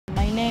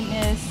name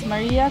is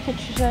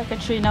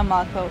Katricia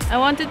Malco. I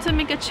wanted to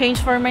make a change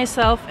for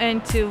myself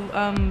and to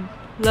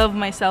love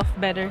myself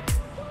better.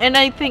 And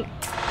I think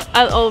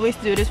I'll always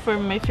do this for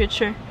my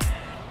future.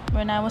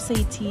 When I was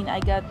 18,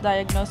 I got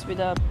diagnosed with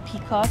a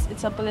PCOS.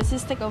 It's a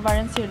polycystic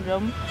ovarian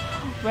syndrome,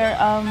 where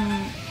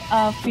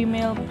a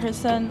female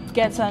person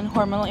gets an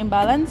hormonal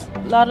imbalance.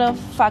 A lot of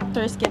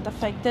factors get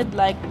affected,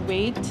 like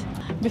weight.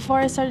 Before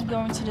I started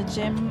going to the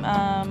gym,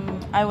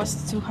 I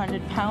was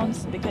 200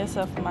 pounds because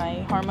of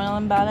my hormonal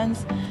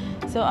imbalance.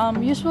 So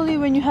usually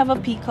when you have a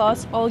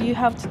PCOS, all you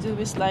have to do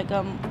is like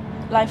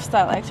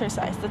lifestyle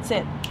exercise. That's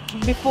it.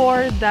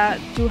 Before that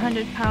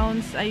 200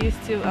 pounds, I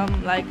used to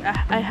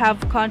I have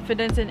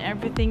confidence in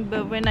everything,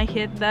 but when I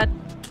hit that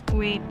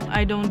weight,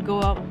 I don't go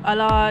up a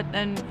lot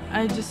and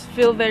I just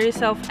feel very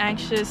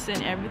self-anxious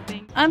and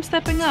everything. I'm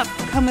stepping up.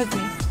 Come with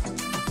me.